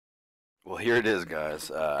Well, here it is, guys.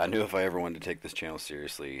 I knew if I ever wanted to take this channel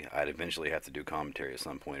seriously, I'd eventually have to do commentary at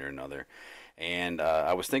some point or another. And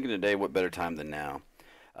I was thinking today, what better time than now?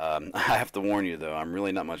 I have to warn you, though, I'm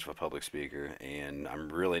really not much of a public speaker, and I'm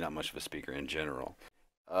really not much of a speaker in general.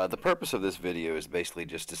 The purpose of this video is basically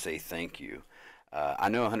just to say thank you. I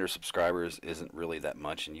know 100 subscribers isn't really that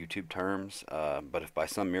much in YouTube terms, but if by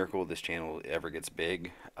some miracle this channel ever gets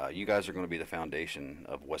big, you guys are going to be the foundation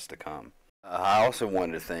of what's to come. I also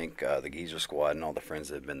wanted to thank the Geezer Squad and all the friends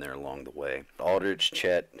that have been there along the way. Aldrich,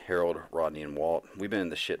 Chet, Harold, Rodney, and Walt. We've been in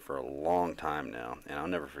the shit for a long time now, and I'll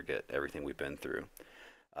never forget everything we've been through.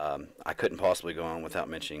 I couldn't possibly go on without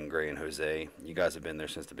mentioning Gray and Jose. You guys have been there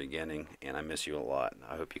since the beginning, and I miss you a lot.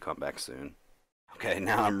 I hope you come back soon. Okay,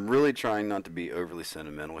 now I'm really trying not to be overly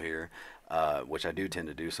sentimental here, which I do tend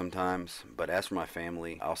to do sometimes, but as for my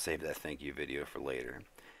family, I'll save that thank you video for later.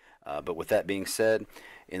 But with that being said,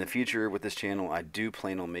 in the future with this channel, I do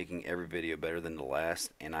plan on making every video better than the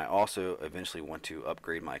last, and I also eventually want to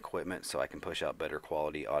upgrade my equipment so I can push out better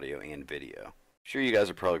quality audio and video. I'm sure you guys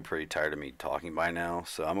are probably pretty tired of me talking by now,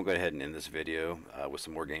 so I'm going to go ahead and end this video with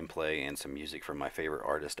some more gameplay and some music from my favorite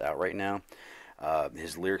artist out right now.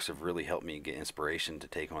 His lyrics have really helped me get inspiration to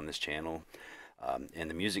take on this channel. In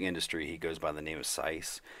the music industry, he goes by the name of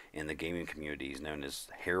Sice. In the gaming community, he's known as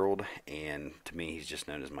Harold, and to me, he's just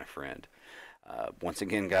known as my friend. Once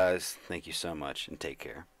again, guys, thank you so much, and take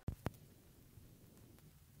care.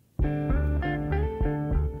 One,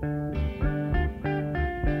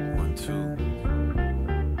 two.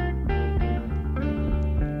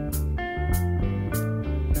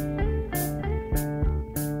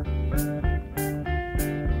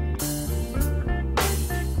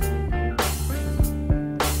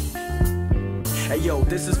 Hey yo,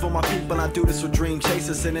 this is for my people, I do this for dream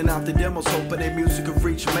chasers, sending out the demos, hoping their music will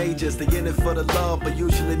reach majors. They in it for the love, but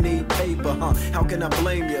usually need paper, How can I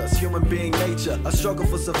blame you? It's human being nature. I struggle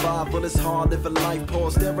for survival, it's hard living life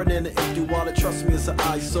poor, staring in the empty water, trust me, it's an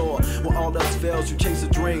eyesore. When all else fails, you chase a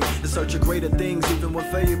dream, in search of greater things. Even when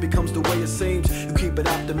failure becomes the way it seems, you keep it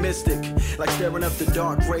optimistic, like staring up the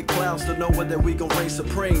dark gray clouds to knowing that we gon' reign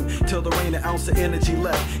supreme, till there ain't an ounce of energy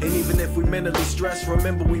left. And even if we mentally stress,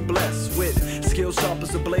 remember we blessed with skills sharp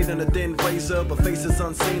as a blade and a thin razor, but faces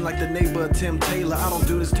unseen like the neighbor of Tim Taylor. I don't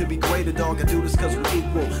do this to be greater, dog, I do this cause we're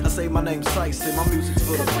equal. I say my name's Sice and my music's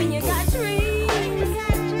for the people. When you got dreams,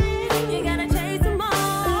 you gotta chase them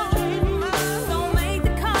all. Don't make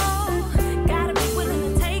the call, gotta be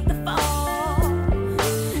willing to take the fall,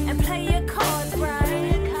 and play your cards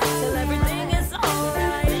right, till everything is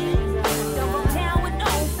alright. Don't go down with no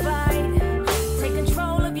fight, take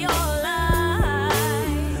control of your life.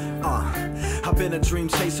 I've been a dream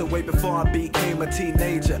chaser way before I became a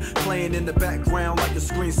teenager, playing in the background like a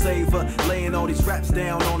screensaver, laying all these raps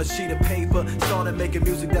down on a sheet of paper. Started making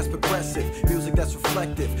music that's progressive, music that's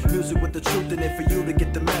reflective, music with the truth in it for you to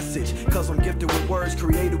get the message. Cause I'm gifted with words,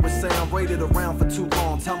 created with sound, rated around for too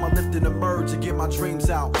long. Time I lift and emerge and get my dreams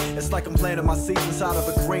out. It's like I'm planting my seeds inside of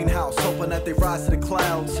a greenhouse, hoping that they rise to the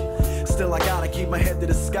clouds. Still I gotta keep my head to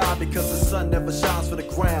the sky, because the sun never shines for the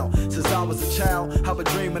ground. Since I was a child, I've been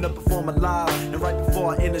dreaming of performing live, and right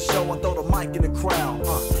before I end the show, I throw the mic in the crowd,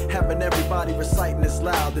 having everybody reciting this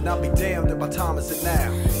loud. Then I'll be damned if my time is it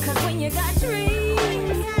now. Cause when you got dreams,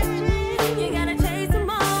 you gotta chase them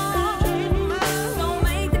all. Don't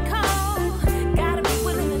make the call, gotta be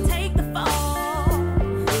willing to take the fall,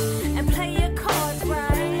 and play your cards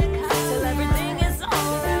right, till everything is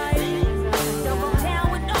alright. Don't go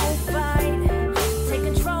down with no fight, take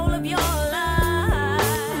control of your life.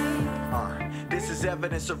 This is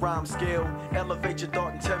evidence of rhyme skill. Elevate your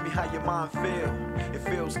thought and tell me how your mind feel. It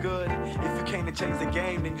feels good. If you came to change the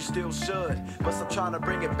game, then you still should. But stop trying to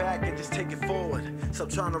bring it back and just take it forward. Stop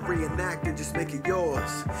trying to reenact and just make it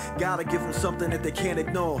yours. Gotta give them something that they can't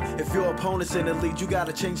ignore. If your opponent's in the lead, you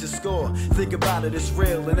gotta change the score. Think about it, it's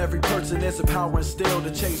real. In every person there's a power instilled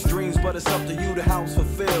to chase dreams, but it's up to you to how it's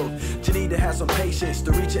fulfilled. You need to have some patience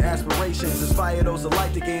to reach your aspirations. Inspire those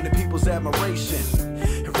alike to gain the people's admiration.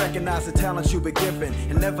 And recognize the talent you've been given,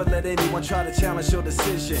 and never let anyone try to challenge your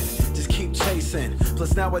decision. Just keep chasing.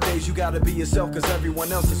 Plus nowadays you gotta be yourself, cause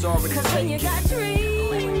everyone else is already taken. Cause when you got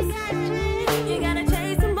dreams,